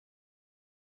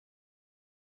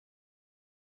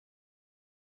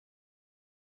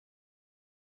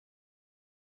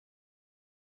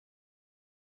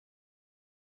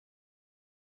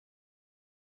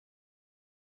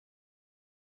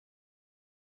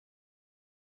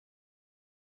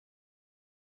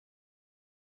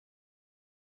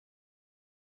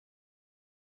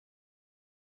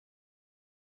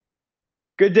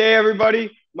Good day, everybody.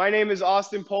 My name is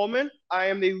Austin Pohlman. I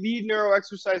am the lead neuro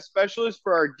exercise specialist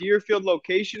for our Deerfield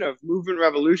location of Movement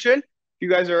Revolution. If you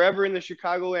guys are ever in the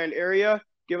Chicagoland area,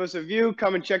 give us a view,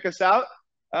 come and check us out.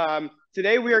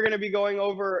 Today, we are going to be going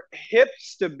over hip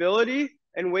stability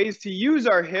and ways to use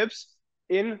our hips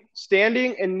in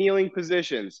standing and kneeling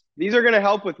positions. These are going to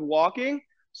help with walking.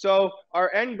 So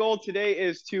our end goal today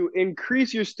is to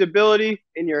increase your stability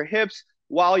in your hips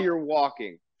while you're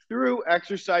walking, through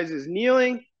exercises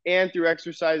kneeling and through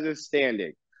exercises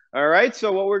standing. All right,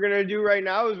 so what we're going to do right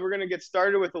now is we're going to get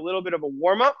started with a little bit of a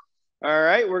warm-up. All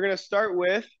right, we're going to start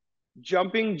with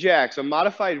jumping jacks, a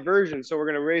modified version. So we're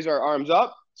going to raise our arms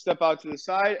up, step out to the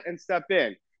side, and step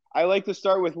in. I like to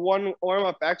start with one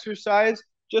warm-up exercise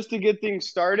just to get things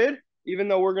started. Even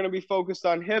though we're going to be focused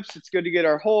on hips, it's good to get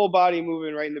our whole body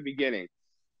moving right in the beginning.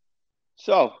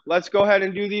 So let's go ahead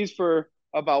and do these for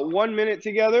about 1 minute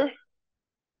together.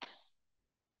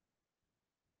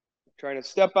 Trying to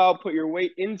step out, put your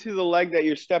weight into the leg that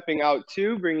you're stepping out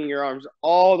to, bringing your arms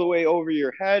all the way over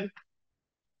your head.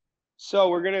 So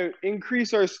we're going to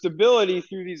increase our stability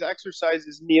through these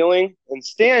exercises, kneeling and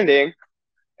standing.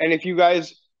 And if you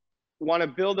guys want to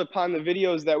build upon the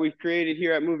videos that we've created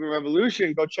here at Movement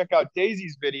Revolution, go check out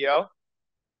Daisy's video.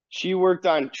 She worked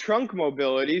on trunk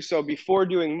mobility. So before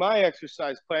doing my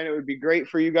exercise plan, it would be great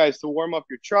for you guys to warm up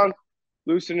your trunk,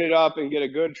 loosen it up, and get a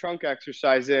good trunk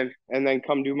exercise in, and then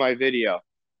come do my video.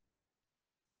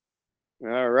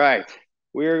 All right,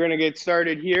 we are going to get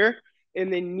started here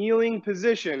in the kneeling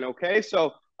position, okay?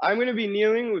 So I'm going to be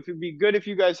kneeling. It would be good if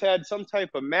you guys had some type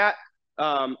of mat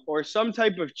or some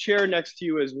type of chair next to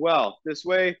you as well. This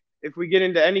way, if we get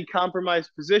into any compromised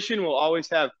position, we'll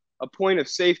always have a point of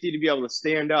safety to be able to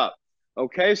stand up.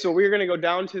 Okay, so we're going to go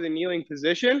down to the kneeling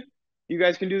position. You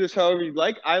guys can do this however you'd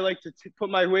like. I like to put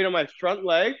my weight on my front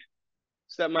leg,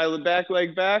 step my back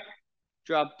leg back,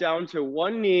 drop down to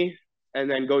one knee, and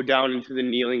then go down into the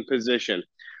kneeling position.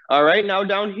 All right, now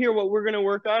down here, what we're going to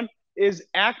work on is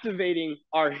activating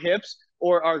our hips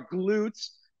or our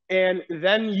glutes and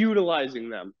then utilizing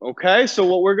them. Okay, so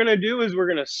what we're going to do is we're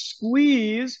going to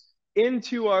squeeze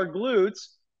into our glutes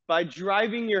by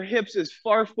driving your hips as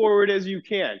far forward as you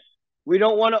can. We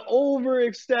don't want to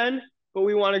overextend, but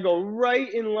we want to go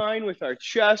right in line with our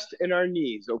chest and our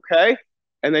knees, okay?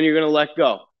 And then you're going to let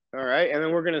go, all right? And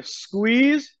then we're going to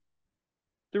squeeze,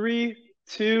 3,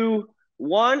 2,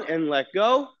 1, and let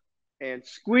go, and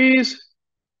squeeze,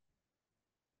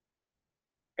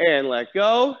 and let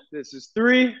go. This is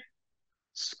 3,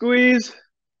 squeeze,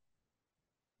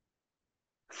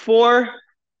 4,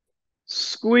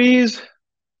 squeeze,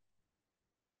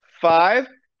 5.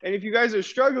 And if you guys are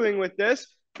struggling with this,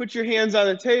 put your hands on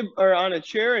a table or on a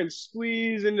chair and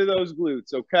squeeze into those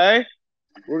glutes, okay?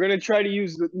 We're going to try to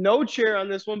use no chair on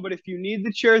this one, but if you need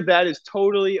the chair, that is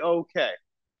totally okay.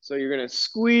 So you're going to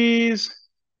squeeze,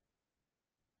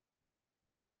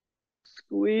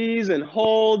 squeeze, and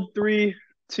hold. 3,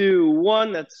 2,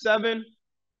 1. That's 7.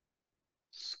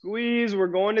 Squeeze. We're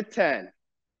going to 10.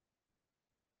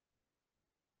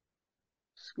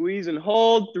 Squeeze and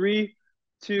hold. 3,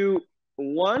 2,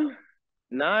 1.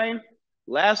 9.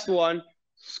 Last one.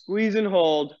 Squeeze and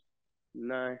hold.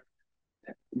 9.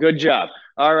 Good job.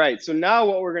 All right. So now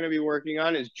what we're going to be working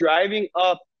on is driving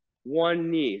up one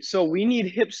knee. So we need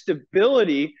hip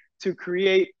stability to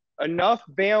create enough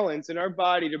balance in our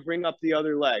body to bring up the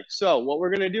other leg. So what we're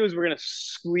going to do is we're going to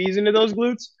squeeze into those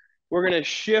glutes. We're going to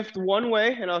shift one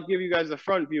way, and I'll give you guys the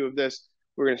front view of this.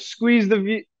 We're going to squeeze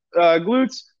the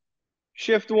glutes,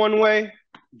 shift one way,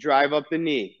 drive up the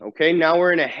knee. Okay, now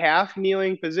we're in a half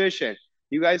kneeling position.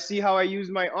 You guys see how I use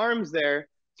my arms there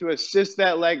to assist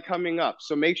that leg coming up.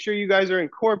 So make sure you guys are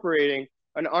incorporating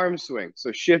an arm swing.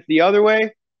 So shift the other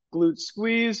way, glute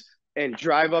squeeze, and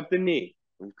drive up the knee,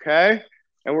 okay?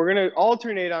 And we're going to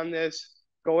alternate on this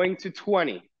going to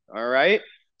 20, all right?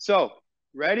 So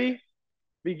ready?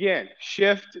 Begin.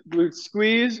 Shift, glute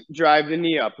squeeze, drive the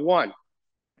knee up. 1,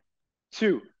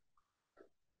 2,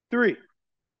 3,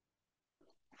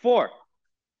 4,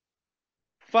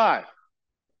 5,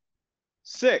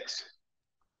 6,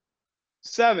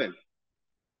 7,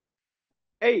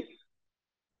 8,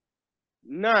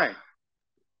 9,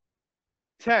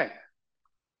 10,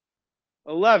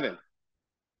 11,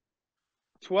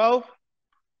 12,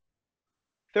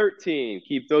 13.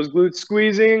 Keep those glutes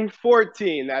squeezing.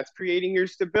 14. That's creating your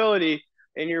stability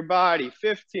in your body.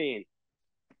 15,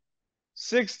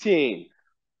 16,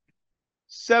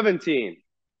 17,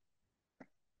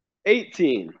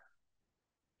 18,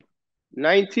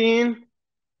 19,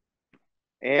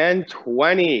 and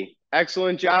 20.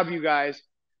 Excellent job, you guys.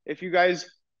 If you guys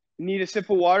need a sip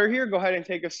of water here, go ahead and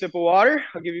take a sip of water.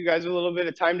 I'll give you guys a little bit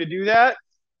of time to do that.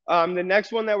 The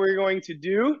next one that we're going to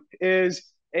do is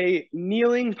a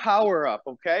kneeling power up,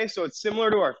 okay? So it's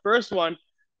similar to our first one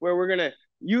where we're gonna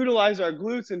utilize our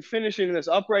glutes and finish in this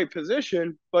upright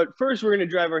position, but first we're gonna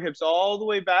drive our hips all the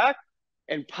way back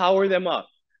and power them up,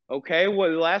 okay?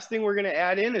 Well, the last thing we're gonna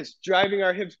add in is driving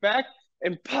our hips back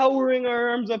and powering our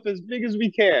arms up as big as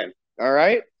we can, all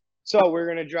right? So we're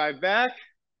gonna drive back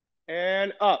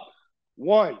and up.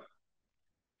 1,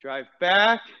 drive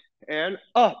back and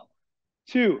up.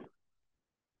 2,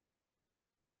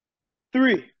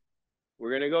 3,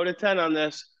 we're gonna go to 10 on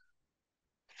this.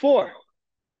 4,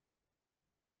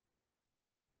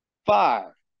 5,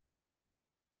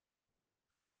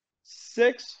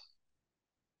 6,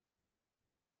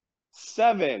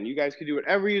 7. You guys can do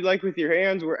whatever you'd like with your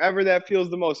hands, wherever that feels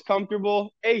the most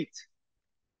comfortable. 8,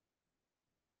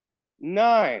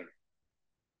 9.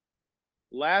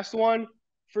 Last one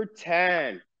for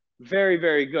 10. Very,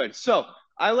 very good. So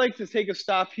I like to take a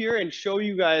stop here and show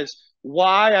you guys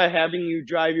why I'm having you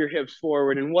drive your hips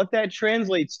forward and what that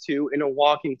translates to in a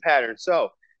walking pattern. So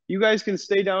you guys can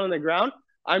stay down on the ground.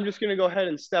 I'm just going to go ahead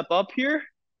and step up here.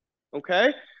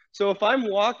 Okay. So if I'm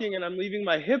walking and I'm leaving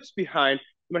my hips behind,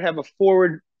 I'm going to have a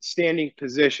forward standing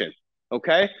position.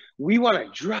 Okay. We want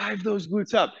to drive those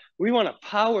glutes up. We want to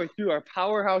power through our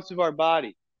powerhouse of our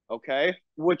body. Okay.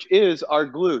 Which is our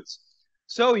glutes.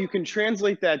 So you can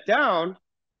translate that down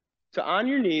to on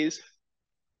your knees,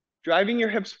 driving your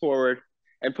hips forward,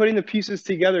 and putting the pieces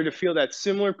together to feel that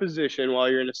similar position while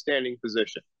you're in a standing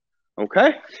position.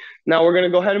 Okay? Now we're going to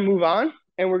go ahead and move on,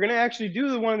 and we're going to actually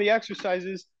do one of the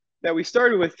exercises that we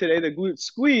started with today, the glute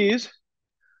squeeze,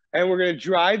 and we're going to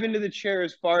drive into the chair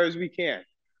as far as we can.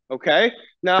 Okay?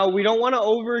 Now, we don't want to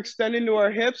overextend into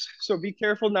our hips, so be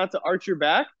careful not to arch your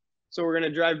back. So we're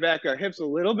going to drive back our hips a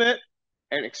little bit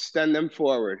and extend them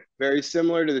forward. Very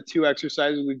similar to the 2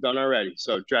 exercises we've done already.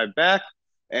 So drive back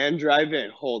and drive in.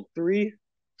 Hold 3,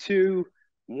 2,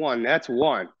 1. That's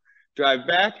 1. Drive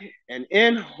back and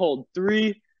in. Hold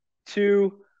 3,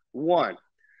 2, 1.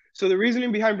 So the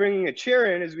reasoning behind bringing a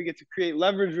chair in is we get to create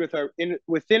leverage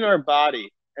within our body.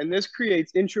 And this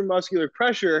creates intramuscular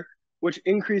pressure, which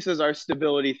increases our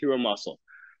stability through a muscle.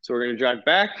 So we're going to drive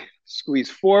back,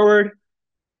 squeeze forward.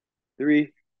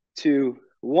 3, 2,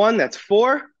 1. That's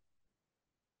 4.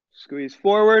 Squeeze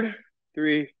forward.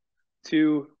 3,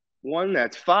 2, 1.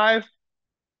 That's 5.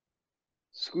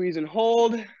 Squeeze and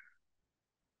hold.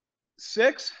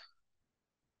 6.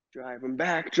 Drive them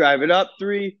back. Drive it up.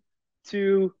 3,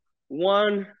 2,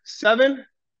 1. 7.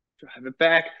 Drive it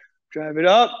back. Drive it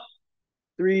up.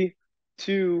 3,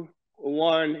 2,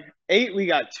 1. 8. We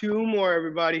got 2 more,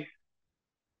 everybody.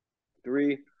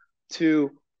 3,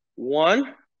 2,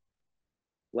 1.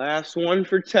 Last one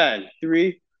for 10.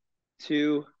 3,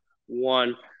 2,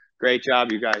 1. Great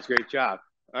job, you guys. Great job.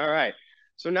 All right.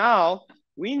 So now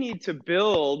we need to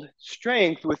build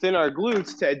strength within our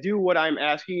glutes to do what I'm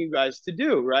asking you guys to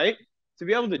do, right? To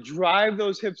be able to drive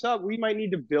those hips up, we might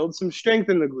need to build some strength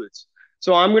in the glutes.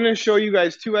 So I'm going to show you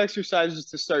guys 2 exercises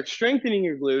to start strengthening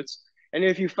your glutes. And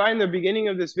if you find the beginning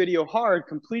of this video hard,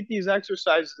 complete these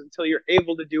exercises until you're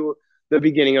able to do the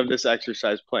beginning of this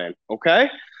exercise plan, okay?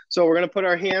 So we're going to put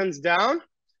our hands down.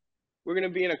 We're going to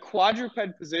be in a quadruped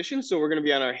position. So we're going to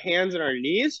be on our hands and our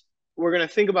knees. We're going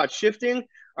to think about shifting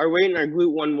our weight in our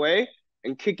glute one way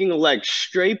and kicking a leg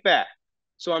straight back.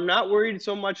 So I'm not worried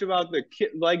so much about the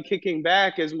leg kicking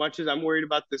back as much as I'm worried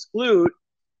about this glute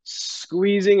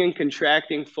squeezing and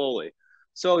contracting fully.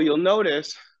 So you'll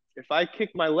notice if I kick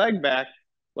my leg back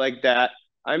like that,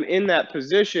 I'm in that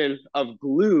position of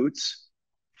glutes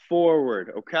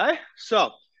forward, okay?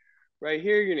 So right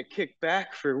here, you're going to kick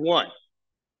back for 1,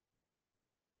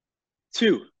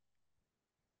 2,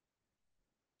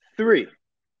 3,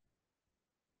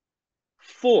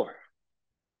 4,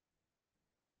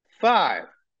 5,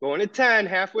 going to 10,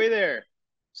 halfway there.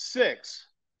 6,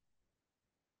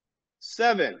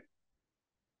 7,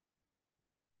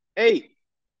 8,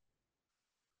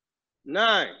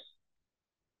 9,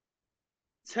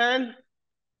 10.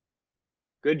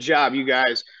 Good job, you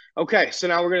guys. Okay, so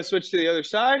now we're going to switch to the other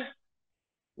side.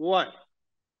 1,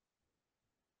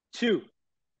 2,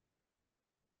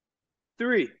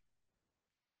 3,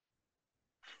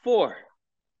 4.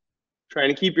 Trying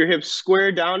to keep your hips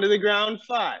square down to the ground.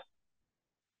 5,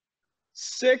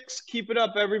 6. Keep it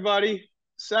up, everybody.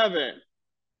 7,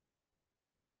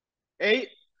 8.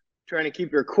 Trying to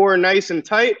keep your core nice and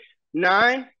tight.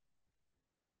 9.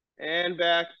 And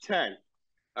back 10.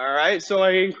 All right, so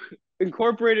I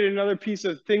incorporated another piece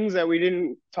of things that we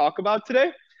didn't talk about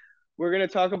today. We're going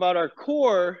to talk about our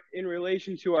core in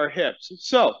relation to our hips.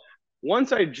 So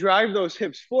Once I drive those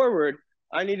hips forward,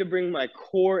 I need to bring my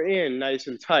core in nice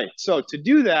and tight. So to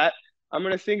do that, I'm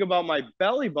going to think about my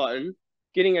belly button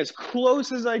getting as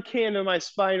close as I can to my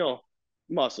spinal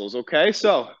muscles, okay?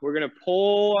 So we're going to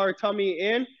pull our tummy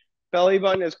in, belly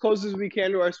button as close as we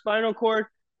can to our spinal cord,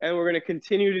 and we're going to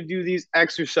continue to do these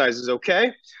exercises,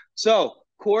 okay? So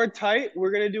core tight,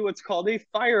 we're going to do what's called a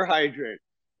fire hydrant.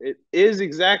 It is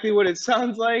exactly what it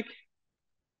sounds like.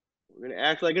 We're going to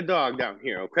act like a dog down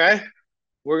here, okay?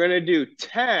 We're going to do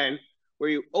 10 where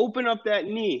you open up that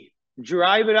knee,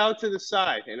 drive it out to the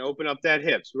side, and open up that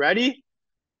hips. Ready?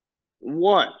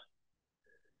 1,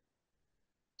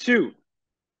 2,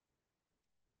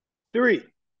 3,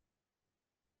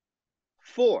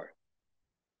 4,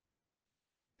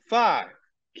 5.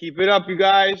 Keep it up, you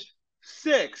guys.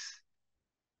 6,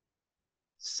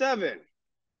 7,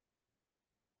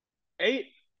 8,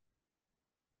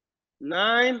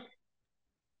 9,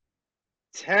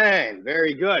 10.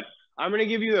 Very good. I'm going to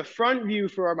give you the front view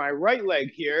for my right leg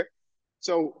here.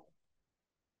 So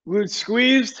glutes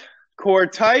squeezed, core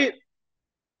tight.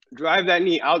 Drive that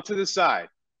knee out to the side.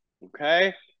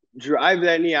 Okay? Drive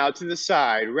that knee out to the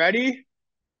side. Ready?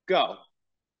 Go.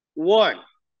 1,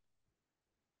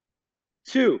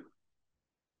 2,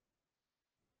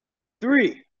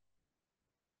 3,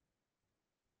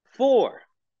 4,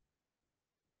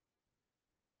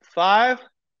 5,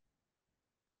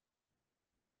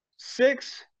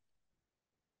 6,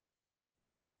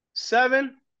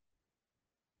 7,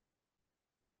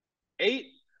 8,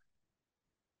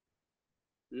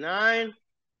 9,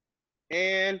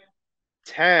 and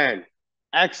 10.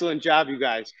 Excellent job, you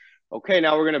guys. Okay,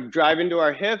 now we're going to drive into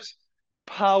our hips,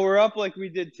 power up like we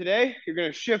did today. You're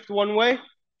going to shift one way,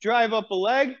 drive up a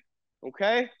leg,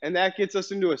 okay? And that gets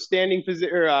us into a standing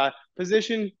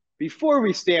position before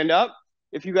we stand up.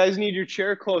 If you guys need your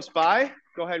chair close by,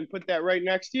 go ahead and put that right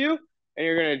next to you, and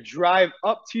you're going to drive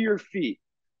up to your feet,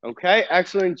 okay?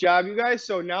 Excellent job, you guys.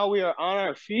 So now we are on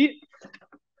our feet.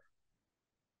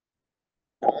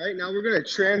 All right, now we're going to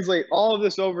translate all of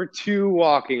this over to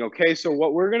walking, okay? So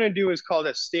what we're going to do is called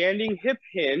a standing hip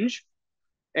hinge,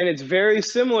 and it's very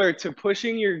similar to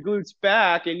pushing your glutes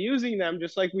back and using them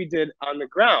just like we did on the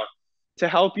ground to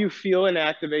help you feel and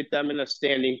activate them in a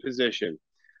standing position.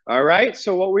 All right,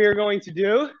 so what we are going to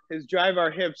do is drive our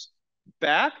hips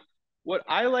back. What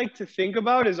I like to think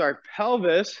about is our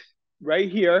pelvis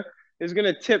right here is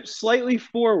going to tip slightly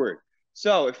forward.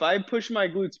 So if I push my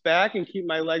glutes back and keep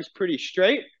my legs pretty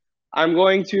straight, I'm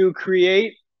going to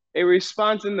create a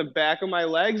response in the back of my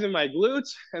legs and my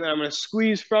glutes, and then I'm going to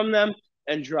squeeze from them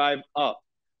and drive up.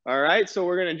 All right, so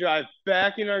we're going to drive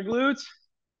back in our glutes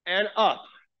and up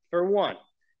for 1,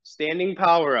 standing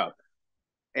power up,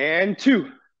 and 2,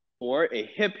 for a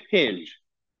hip hinge.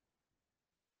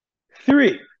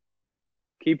 3,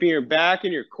 keeping your back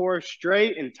and your core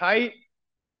straight and tight.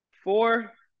 4,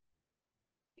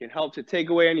 can help to take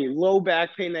away any low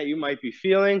back pain that you might be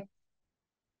feeling.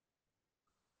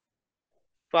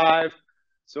 5,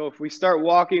 so if we start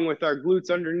walking with our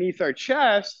glutes underneath our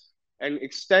chest and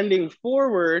extending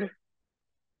forward,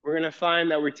 we're going to find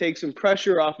that we take some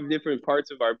pressure off of different parts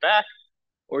of our back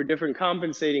or different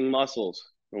compensating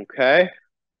muscles, okay?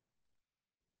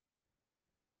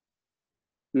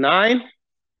 9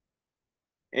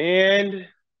 and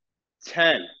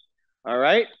 10. All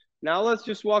right, now let's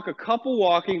just walk a couple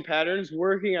walking patterns,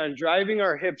 working on driving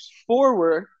our hips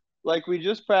forward like we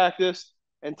just practiced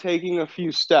and taking a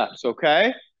few steps,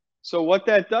 okay? So what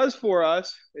that does for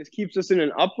us is keeps us in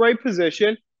an upright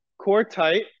position, core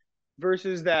tight,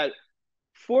 versus that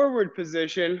forward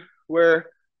position where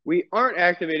we aren't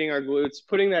activating our glutes,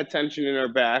 putting that tension in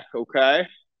our back, okay?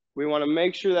 We want to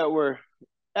make sure that we're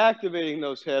activating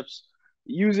those hips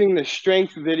using the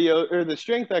strength video or the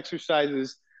strength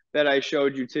exercises that I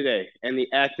showed you today and the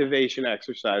activation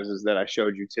exercises that I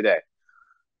showed you today.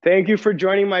 Thank you for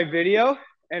joining my video,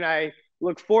 and I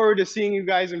look forward to seeing you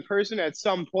guys in person at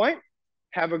some point.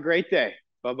 Have a great day.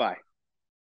 Bye-bye.